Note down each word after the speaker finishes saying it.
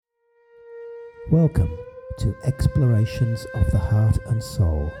Welcome to Explorations of the Heart and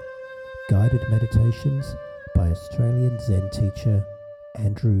Soul, guided meditations by Australian Zen teacher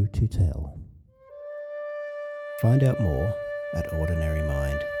Andrew Tuttle. Find out more at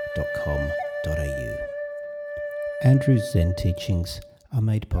ordinarymind.com.au. Andrew's Zen teachings are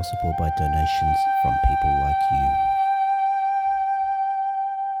made possible by donations from people like you.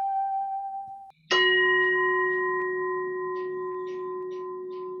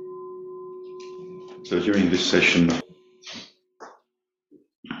 So during this session,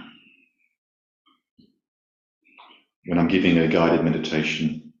 when I'm giving a guided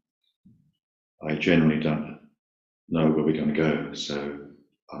meditation, I generally don't know where we're going to go. So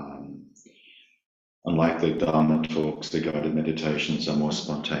unlike the Dharma talks, the guided meditations are more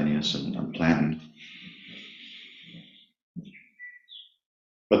spontaneous and unplanned.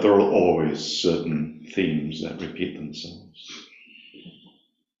 But there are always certain themes that repeat themselves.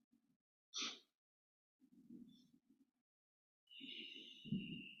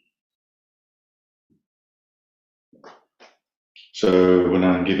 So when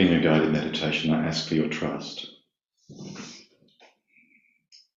I'm giving a guided meditation, I ask for your trust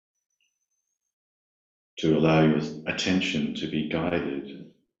to allow your attention to be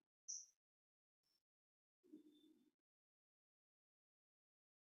guided.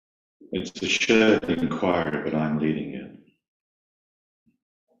 It's a shared inquiry, but I'm leading it.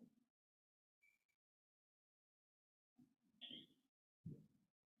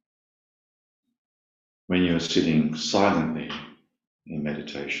 When you're sitting silently in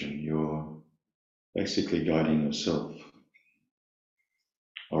meditation, you're basically guiding yourself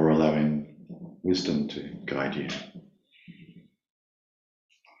or allowing wisdom to guide you.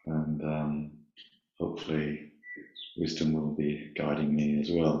 And hopefully wisdom will be guiding me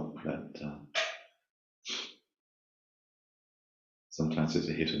as well. But sometimes it's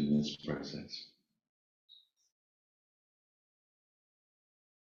a hit and miss process.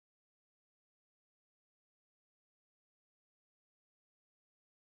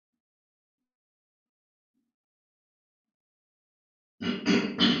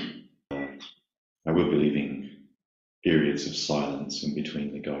 I will be leaving periods of silence in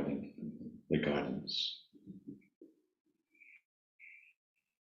between the guidance.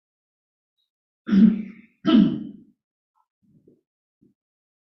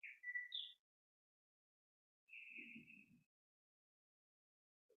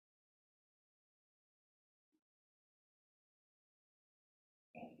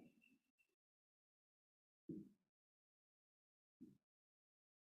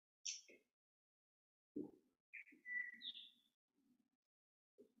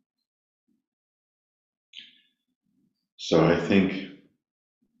 So I think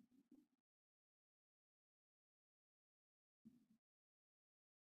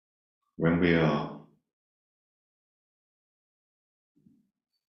when we are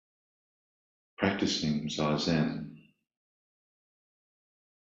practicing Zazen,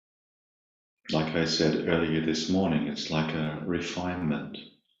 like I said earlier this morning, it's like a refinement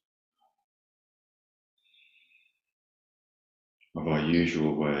of our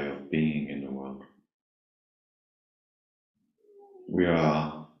usual way of being in the world. We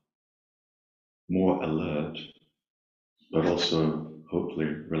are more alert, but also hopefully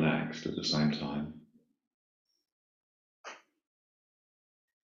relaxed at the same time.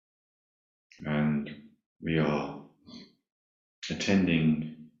 And we are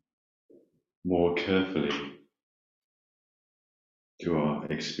attending more carefully to our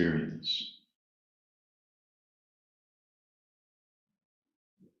experience.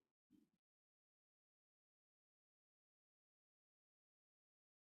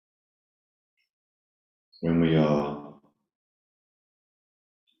 When we are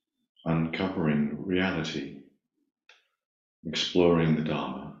uncovering reality, exploring the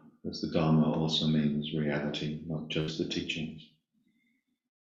Dharma, because the Dharma also means reality, not just the teachings.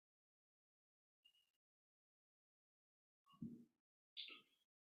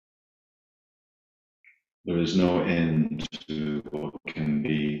 There is no end to what can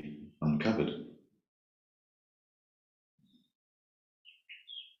be uncovered.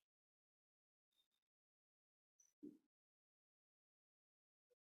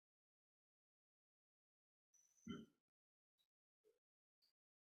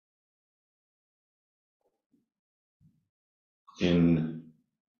 In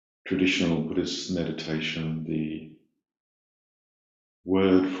traditional Buddhist meditation, the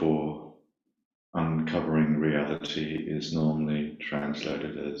word for uncovering reality is normally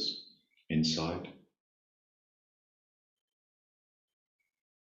translated as insight.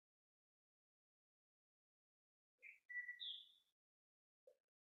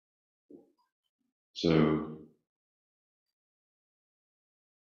 So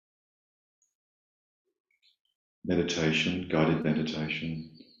meditation, guided meditation,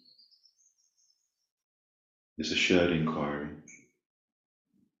 is a shared inquiry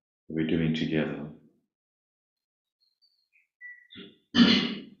that we're doing together.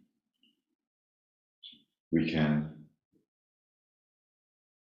 We can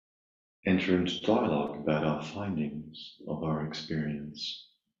enter into dialogue about our findings of our experience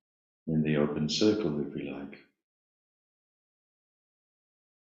in the open circle, if we like.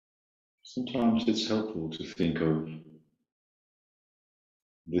 Sometimes it's helpful to think of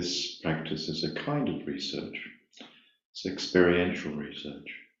this practice as a kind of research. It's experiential research.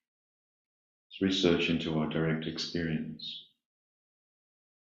 It's research into our direct experience.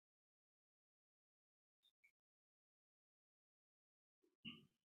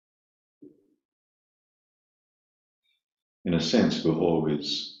 In a sense, we're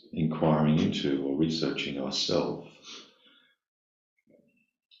always inquiring into or researching ourselves,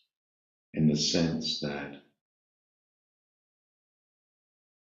 in the sense that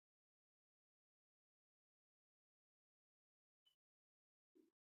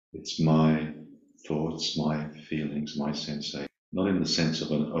it's my thoughts, my feelings, my sensation, not in the sense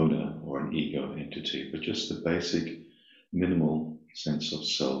of an owner or an ego entity, but just the basic minimal sense of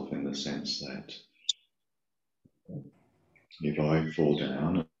self, in the sense that if I fall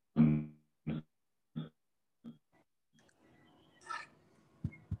down and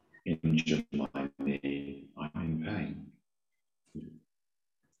injure my knee, I'm in pain.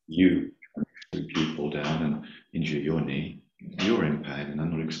 You fall down and injure your knee, you're in pain, and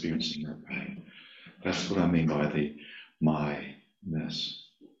I'm not experiencing that pain. That's what I mean by the my-ness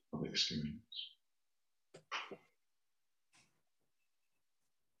of experience.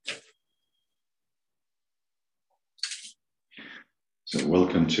 So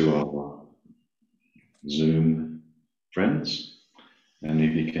welcome to our Zoom friends. And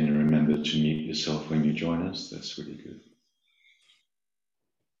if you can remember to mute yourself when you join us, that's really good.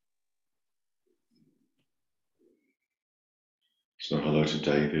 So hello to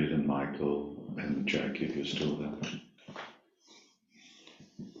David and Michael and Jack, if you're still there.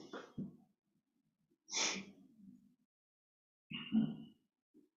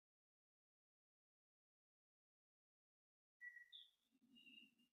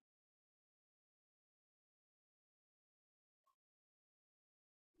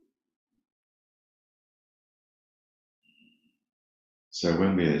 So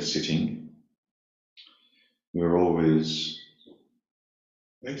when we are sitting, we're always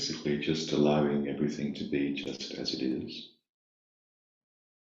basically just allowing everything to be just as it is.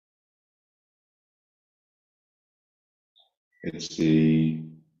 It's the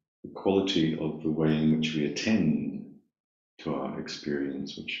quality of the way in which we attend to our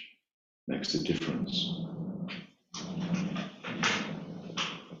experience which makes a difference.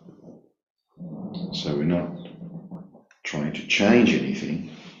 So we're not trying to change anything.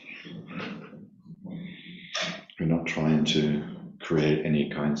 We're not trying to create any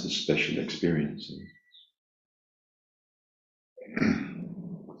kinds of special experiences.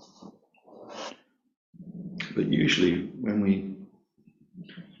 But usually when we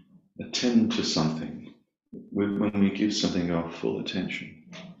attend to something, when we give something our full attention,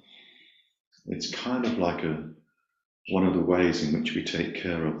 it's kind of like one of the ways in which we take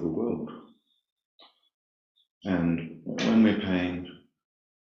care of the world. And when we're paying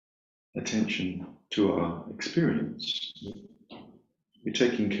attention to our experience, we're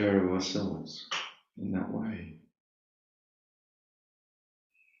taking care of ourselves in that way.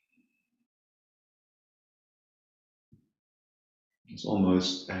 It's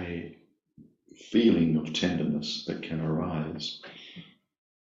almost a feeling of tenderness that can arise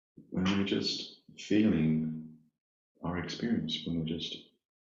when we're just feeling our experience, when we're just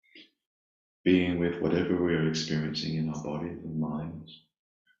being with whatever we're experiencing in our bodies and minds,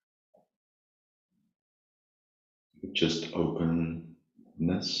 with just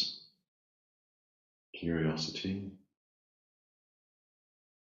openness, curiosity,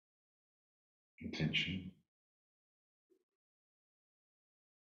 attention.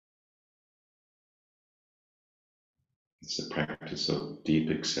 It's the practice of deep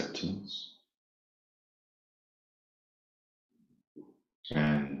acceptance.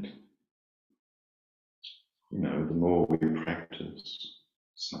 And, the more we practice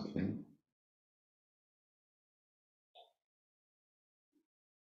something,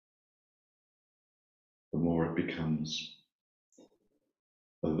 the more it becomes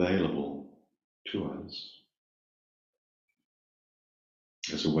available to us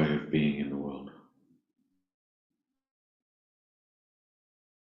as a way of being in the world.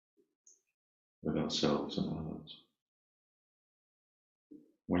 with ourselves and others.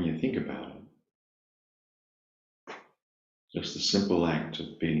 When you think about it, just the simple act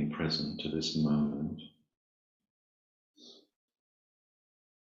of being present to this moment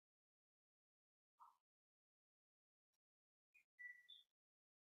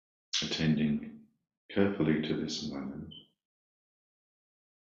attending carefully to this moment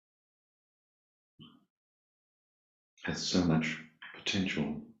has so much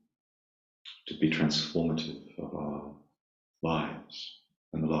potential to be transformative of our lives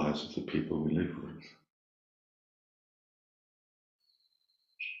and the lives of the people we live with.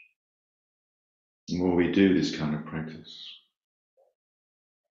 The more we do this kind of practice,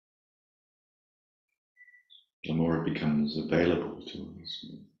 the more it becomes available to us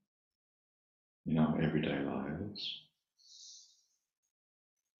in our everyday lives.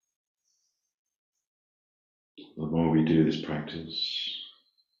 The more we do this practice,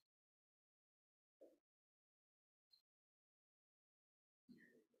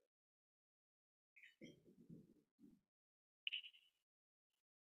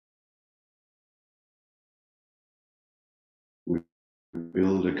 we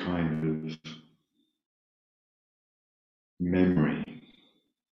build a kind of memory.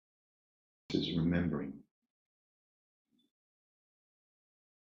 This is remembering.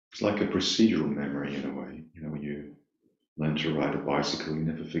 It's like a procedural memory in a way. You know, when you learn to ride a bicycle, you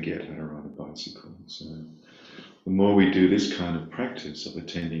never forget how to ride a bicycle. So the more we do this kind of practice of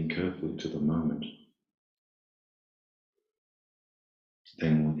attending carefully to the moment,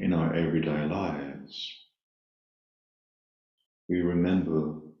 then in our everyday lives, we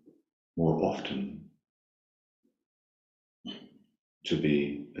remember more often to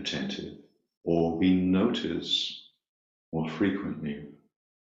be attentive, or we notice more frequently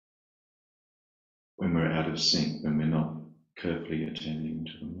when we're out of sync, when we're not carefully attending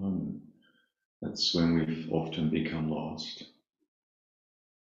to the moment. That's when we've often become lost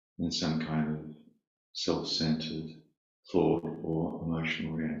in some kind of self-centered thought or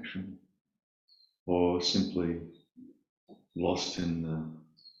emotional reaction, or simply lost in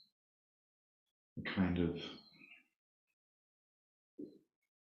the kind of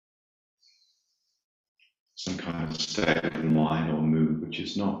some kind of state of mind or mood which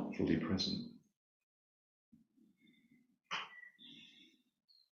is not fully present.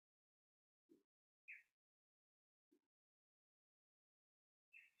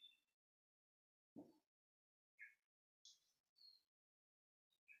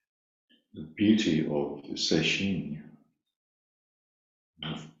 The beauty of the sesshin,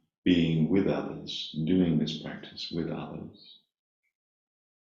 of being with others, doing this practice with others,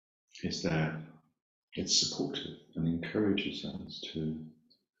 is that it's supportive and encourages us to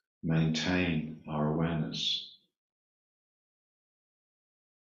maintain our awareness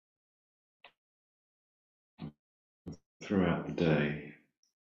throughout the day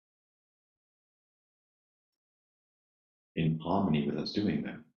in harmony with us doing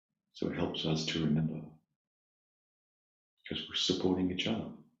that. So it helps us to remember, because we're supporting each other,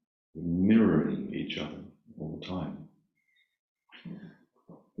 we're mirroring each other all the time,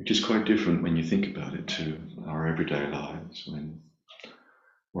 which is quite different when you think about it to our everyday lives, when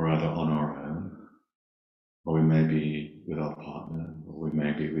we're either on our own, or we may be with our partner, or we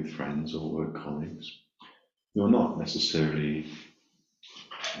may be with friends or work colleagues. You're not necessarily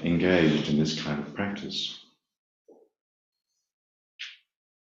engaged in this kind of practice.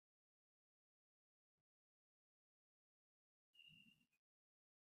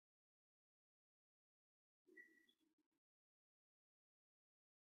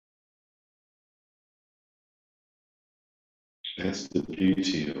 That's the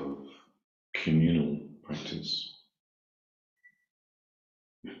beauty of communal practice.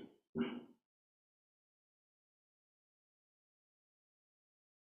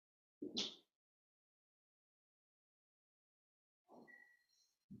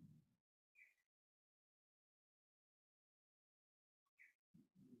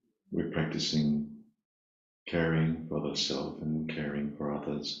 We're practicing caring for ourselves and caring for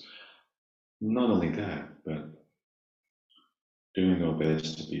others. Not only that, but doing our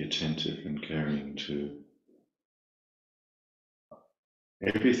best to be attentive and caring to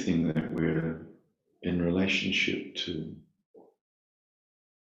everything that we're in relationship to,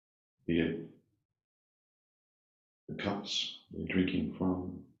 be it the cups we're drinking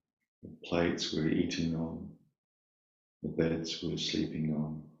from, the plates we're eating on, the beds we're sleeping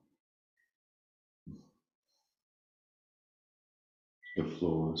on, the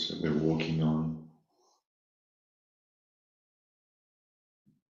floors that we're walking on.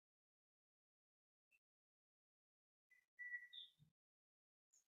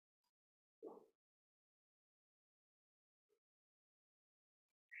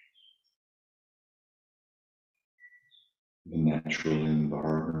 the natural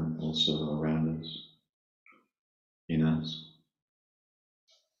environment also around us, in us.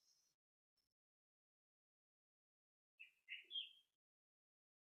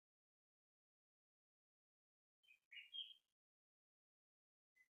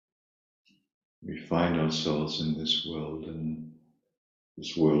 We find ourselves in this world, and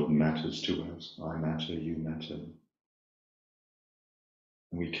this world matters to us. I matter, you matter.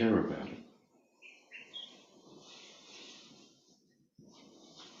 And we care about it.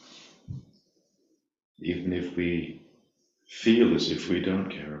 Even if we feel as if we don't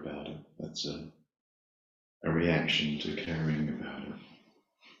care about it, that's a reaction to caring about it.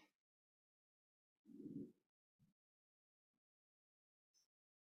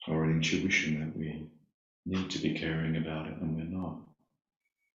 Or an intuition that we need to be caring about it and we're not.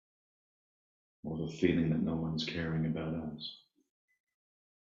 Or the feeling that no one's caring about us.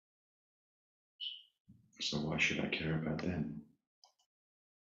 So why should I care about them?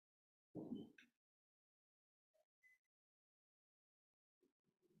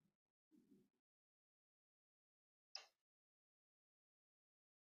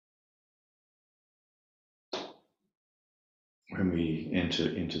 When we enter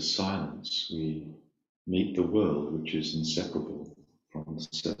into silence, we meet the world which is inseparable from the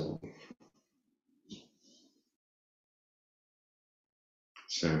self.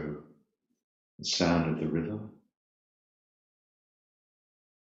 So the sound of the river,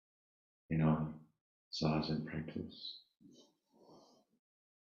 Zazen practice,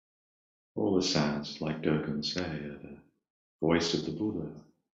 all the sounds, like Dogen say, are the voice of the Buddha.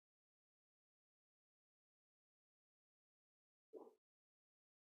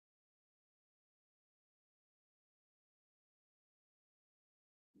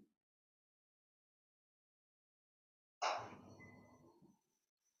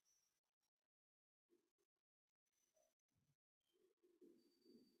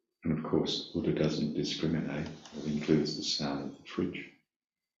 And of course, Buddha doesn't discriminate. It includes the sound of the fridge.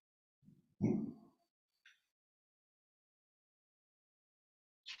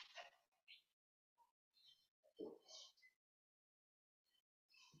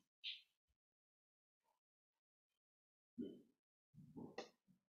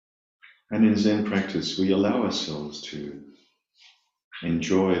 And in Zen practice, we allow ourselves to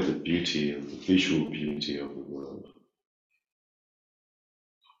enjoy the beauty of the visual beauty of the world.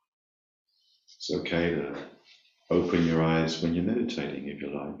 It's okay to open your eyes when you're meditating, if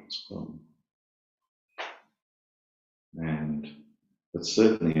you like, as well. But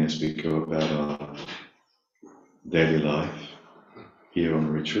certainly as we go about our daily life here on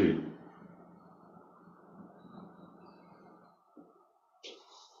the retreat,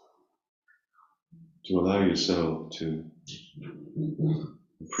 to allow yourself to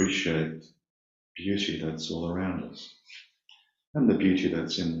appreciate beauty that's all around us and the beauty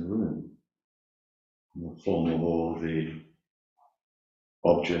that's in the room, in the form of all the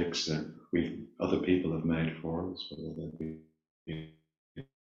objects that other people have made for us, whether they be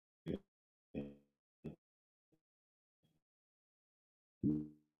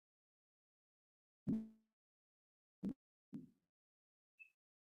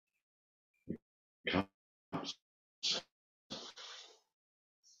cups,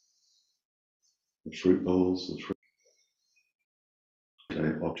 the fruit bowls, the fruit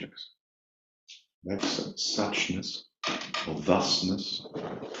objects. That's suchness or thusness.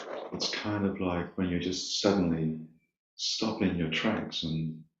 It's kind of like when you just suddenly stop in your tracks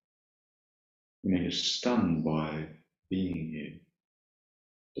and you're stunned by being here.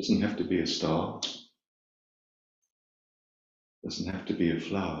 It doesn't have to be a star. It doesn't have to be a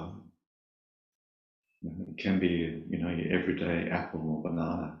flower. It can be, your everyday apple or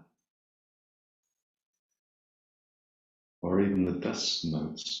banana. Or even the dust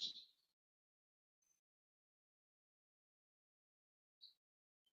notes.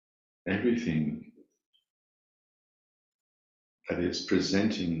 Everything that is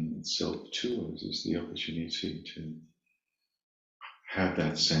presenting itself to us is the opportunity to have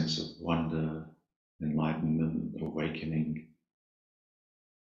that sense of wonder, enlightenment, awakening,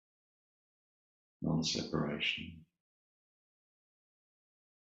 non-separation.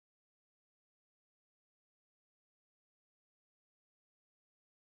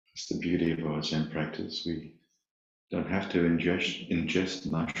 It's the beauty of our Zen practice. We don't have to ingest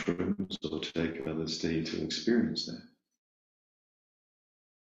mushrooms or take LSD to experience that.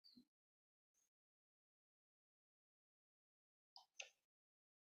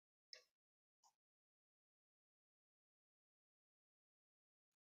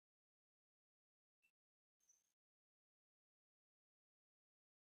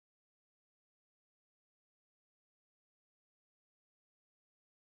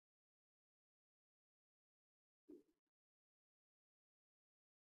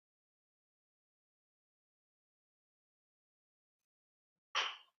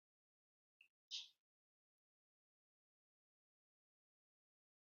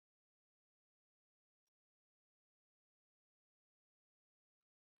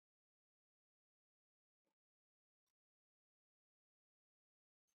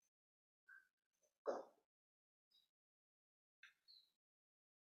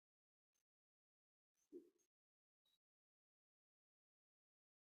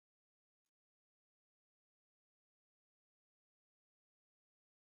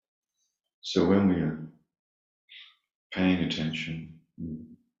 So when we are paying attention,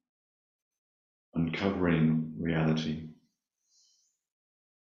 uncovering reality,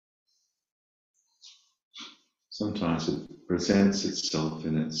 sometimes it presents itself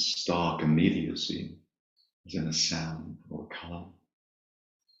in its stark immediacy, as in a sound or a colour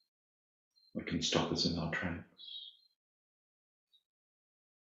that can stop us in our tracks.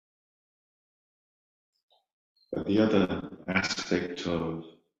 But the other aspect of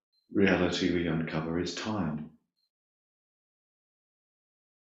reality we uncover is time.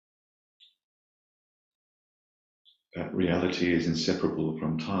 That reality is inseparable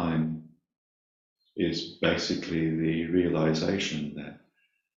from time is basically the realization that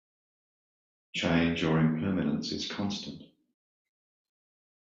change or impermanence is constant.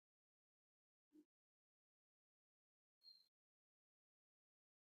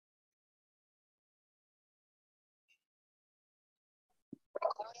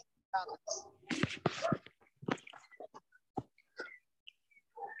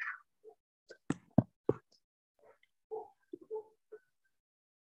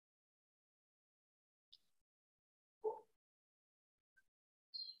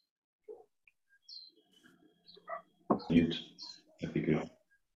 Mute, that'd be good.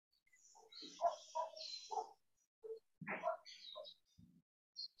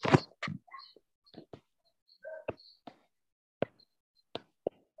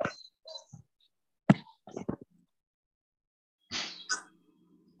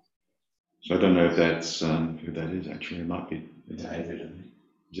 So I don't know if that's who that is actually. It might be David.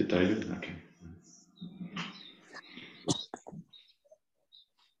 Is it David? Okay.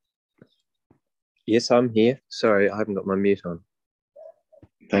 Yes, I'm here. Sorry, I haven't got my mute on.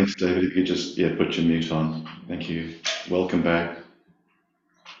 Thanks, David. If you just put your mute on. Thank you. Welcome back.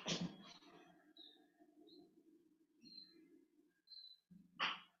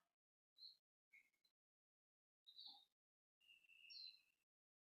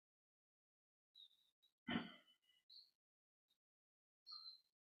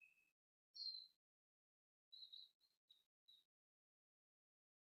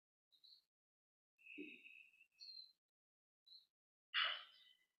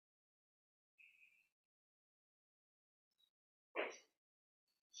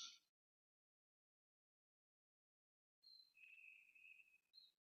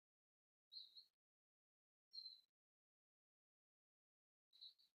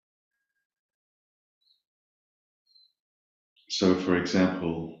 So, for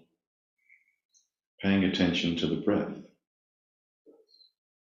example, paying attention to the breath.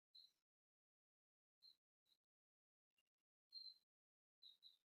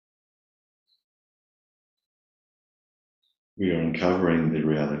 We are uncovering the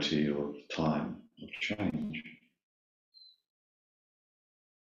reality of time, of change.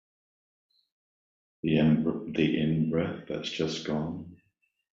 The in-breath that's just gone,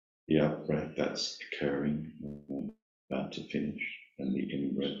 the out-breath that's occurring, about to finish, and the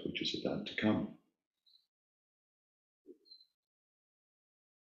in-breath which is about to come.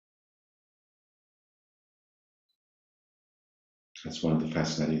 That's one of the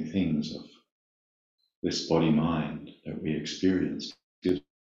fascinating things of this body-mind that we experience. Gives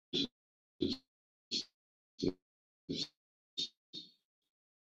this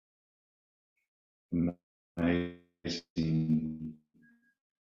amazing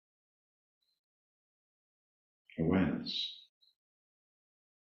awareness.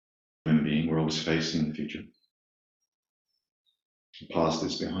 Human being, we're always facing the future. The past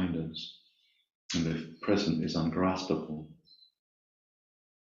is behind us, and the present is ungraspable.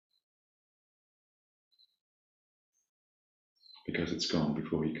 Because it's gone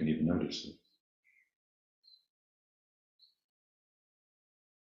before you can even notice it.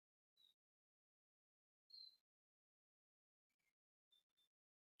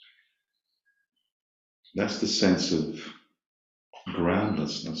 That's the sense of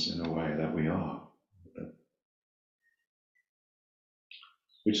groundlessness in a way that we are,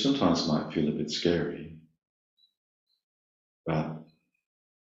 which sometimes might feel a bit scary, but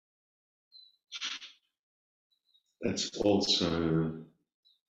that's also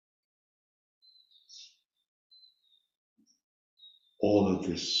all of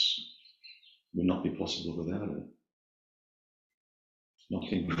this would not be possible without it.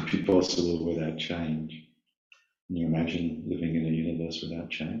 Nothing would be possible without change. Can you imagine living in a universe without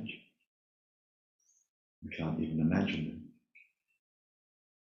change? We can't even imagine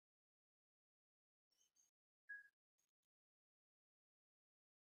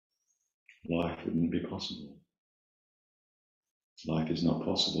it. Life wouldn't be possible. Life is not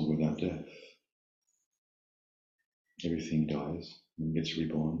possible without death. Everything dies and gets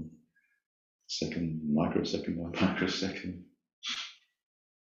reborn. second, microsecond by microsecond.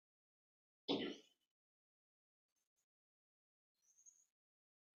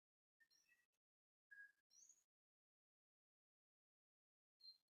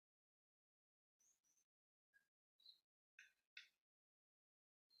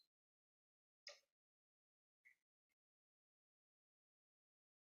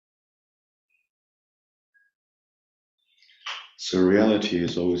 So reality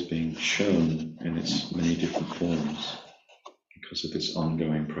is always being shown in its many different forms because of this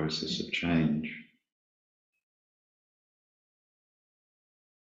ongoing process of change.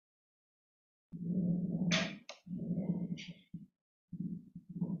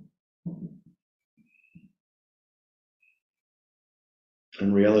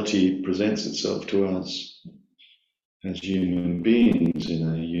 And reality presents itself to us as human beings in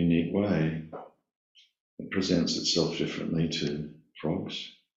a unique way. It presents itself differently to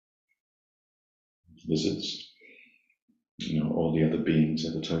frogs, lizards, all the other beings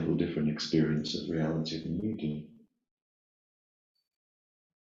have a total different experience of reality than we do.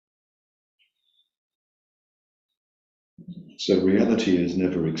 So reality is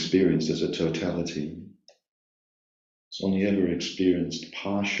never experienced as a totality. It's only ever experienced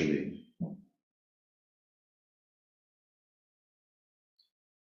partially.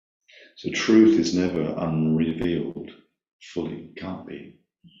 So truth is never unrevealed fully, can't be.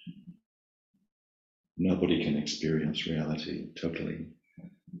 Nobody can experience reality totally,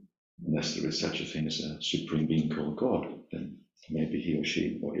 unless there is such a thing as a supreme being called God, then maybe he or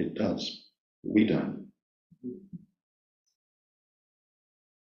she or it does. We don't.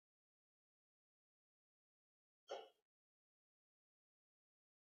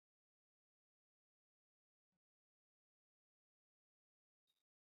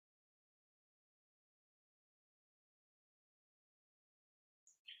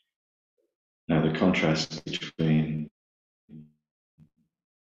 Now the contrast between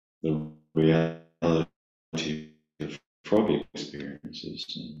the reality of frog experiences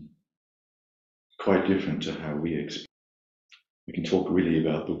is quite different to how we experience. We can talk really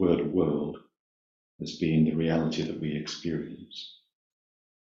about the word world as being the reality that we experience.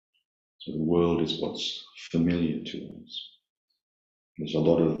 So the world is what's familiar to us. There's a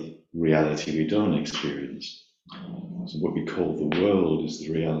lot of reality we don't experience. So what we call the world is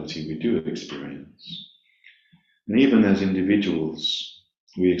the reality we do experience. And even as individuals,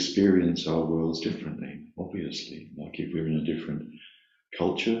 we experience our worlds differently, obviously. Like if we're in a different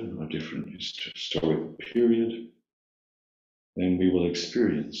culture, or a different historical period, then we will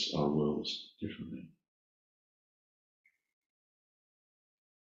experience our worlds differently.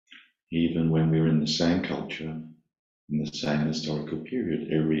 Even when we're in the same culture, in the same historical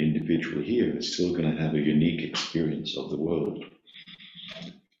period, every individual here is still going to have a unique experience of the world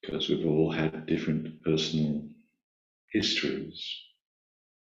because we've all had different personal histories.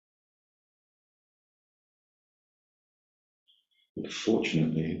 But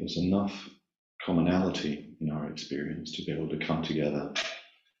fortunately, there's enough commonality in our experience to be able to come together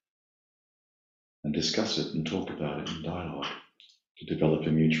and discuss it and talk about it in dialogue, to develop a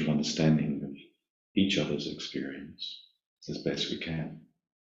mutual understanding of each other's experience as best we can.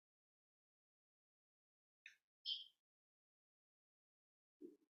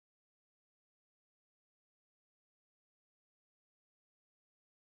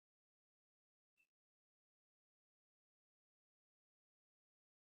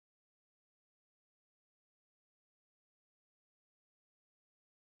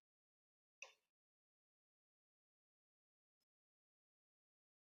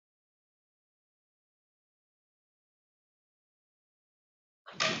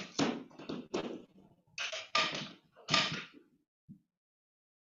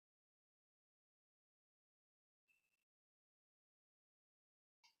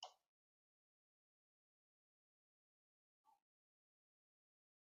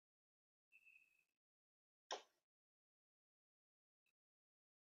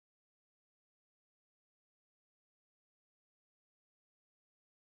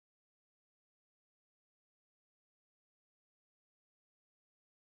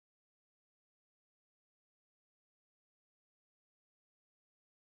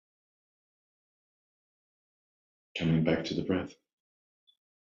 Coming back to the breath.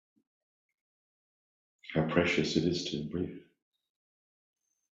 How precious it is to breathe.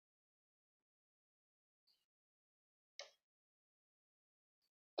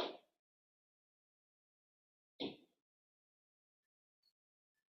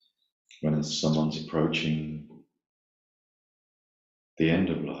 When someone's approaching the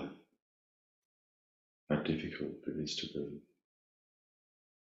end of life, how difficult it is to breathe.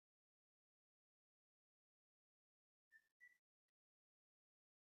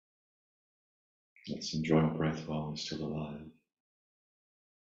 Let's enjoy our breath while we're still alive.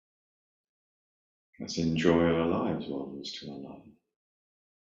 Let's enjoy our lives while we're still alive.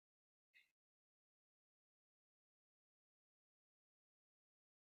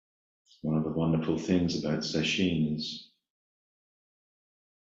 One of the wonderful things about Sesshin is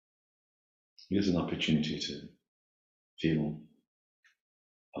it is an opportunity to feel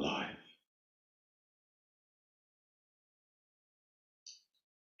alive.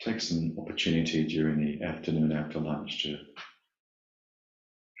 Take some opportunity during the afternoon after lunch to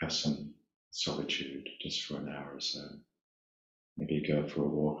have some solitude just for an hour or so. Maybe go for a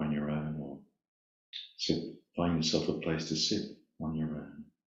walk on your own or find yourself a place to sit on your own.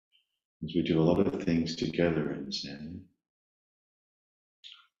 As we do a lot of things together in Zen.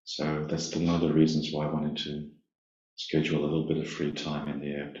 So that's one of the reasons why I wanted to schedule a little bit of free time in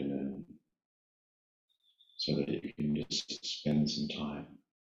the afternoon so that you can just spend some time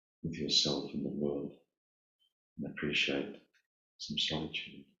with yourself and the world and appreciate some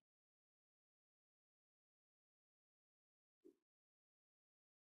solitude.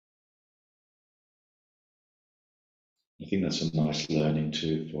 I think that's a nice learning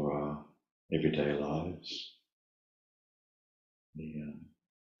too for our everyday lives.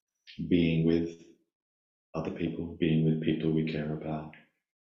 Being with other people, being with people we care about,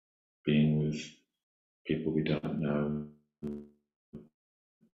 being with people we don't know.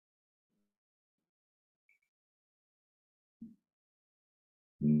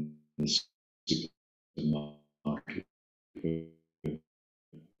 In the supermarket.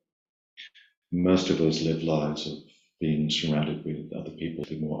 Most of us live lives of being surrounded with other people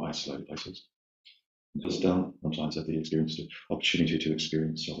in more isolated places. Just don't sometimes have the opportunity to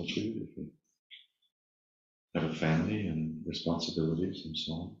experience solitude if we have a family and responsibilities and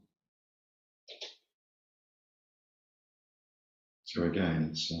so on. So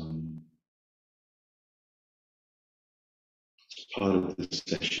again, it's part of the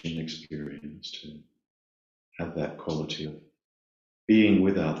session experience to have that quality of being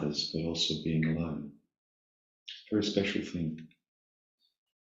with others, but also being alone. Very special thing.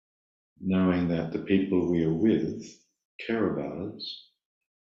 Knowing that the people we are with care about us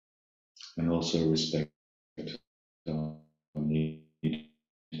and also respect our need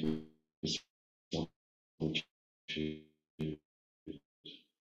to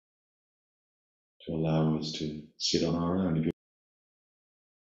allow us to sit on our own.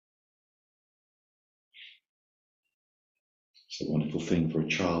 It's a wonderful thing for a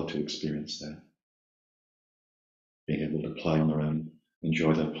child to experience that. Being able to play on their own,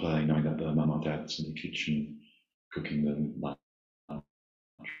 enjoy their play, knowing that their mum or dad's in the kitchen cooking them lunch.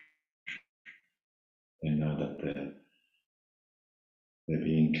 They know that they're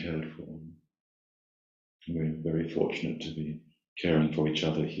being cared for. We're very fortunate to be caring for each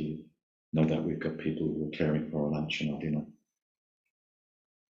other here. Know that we've got people who are caring for our lunch and our dinner.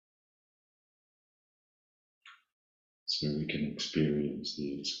 So we can experience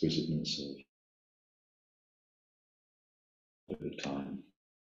the exquisiteness of the time.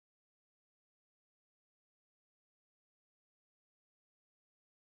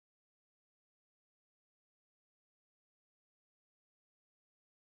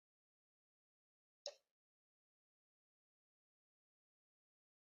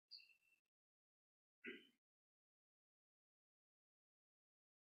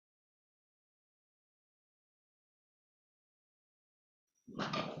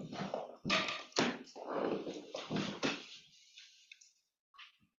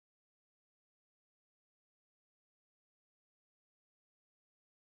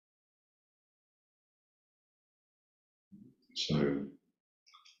 So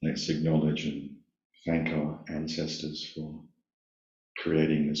let's acknowledge and thank our ancestors for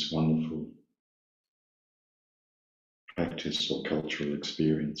creating this wonderful practice or cultural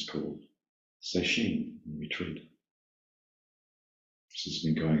experience called Sesshin retreat. This has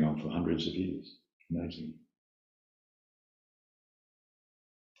been going on for hundreds of years. Amazing.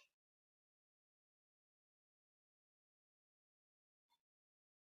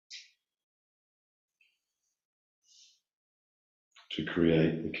 To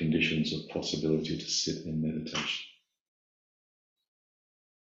create the conditions of possibility to sit in meditation.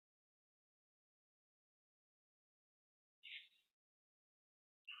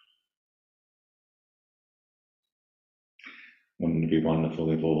 Wouldn't it be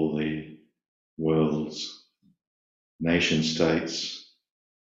wonderful if all the world's nation states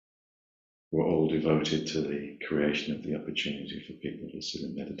were all devoted to the creation of the opportunity for people to sit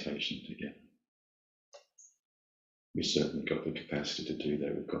in meditation together? We've certainly got the capacity to do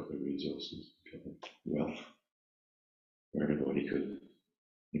that. We've got the resources, we've got the wealth, where everybody could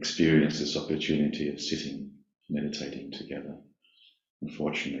experience this opportunity of sitting, meditating together. Unfortunately, meditating together.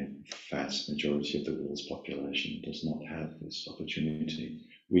 Unfortunately, the vast majority of the world's population does not have this opportunity.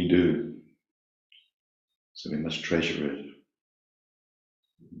 We do. So we must treasure it.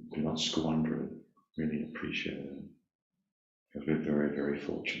 Do not squander it. Really appreciate it. Because we're very, very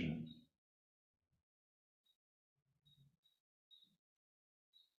fortunate.